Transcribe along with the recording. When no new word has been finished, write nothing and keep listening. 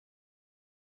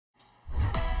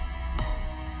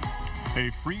A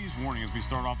freeze warning as we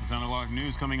start off the 10 o'clock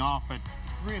news, coming off at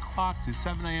 3 o'clock to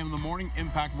 7 a.m. in the morning,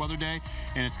 impact weather day,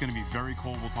 and it's going to be very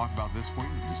cold. We'll talk about this for you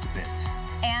in just a bit.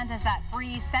 And as that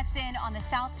freeze sets in on the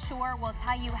South Shore, we'll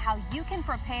tell you how you can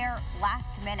prepare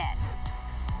last minute.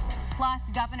 Plus,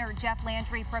 Governor Jeff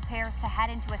Landry prepares to head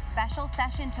into a special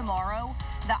session tomorrow.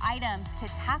 The items to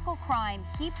tackle crime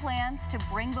he plans to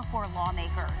bring before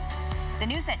lawmakers. The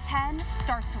news at 10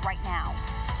 starts right now.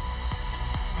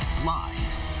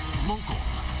 Live, local,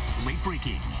 late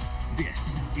breaking.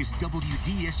 This is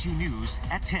WDSU News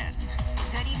at 10.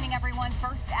 Good evening, everyone.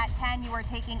 First at 10, you are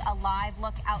taking a live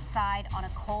look outside on a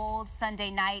cold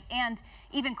Sunday night, and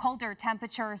even colder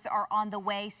temperatures are on the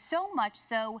way, so much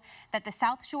so that the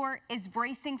South Shore is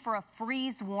bracing for a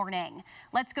freeze warning.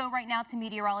 Let's go right now to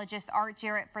meteorologist Art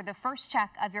Jarrett for the first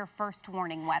check of your first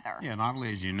warning weather. Yeah, not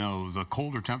only, as you know, the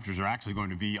colder temperatures are actually going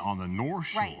to be on the North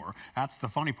Shore. Right. That's the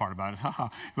funny part about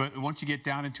it. But once you get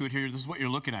down into it here, this is what you're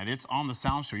looking at. It's on the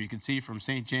South Shore. You can see from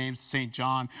St. James, St.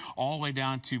 John, all the way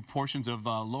down to portions of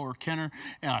lower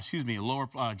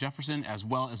Jefferson, as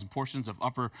well as portions of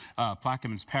upper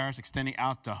Plaquemines Parish, extending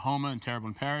out to Houma and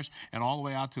Terrebonne Parish, and all the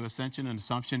way out to Ascension and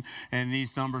Assumption. And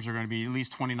these numbers are going to be at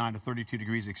least 29 to 32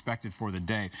 degrees expected for the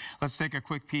day. Let's take a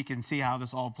quick peek and see how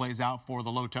this all plays out for the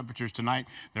low temperatures tonight.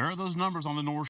 There are those numbers on the North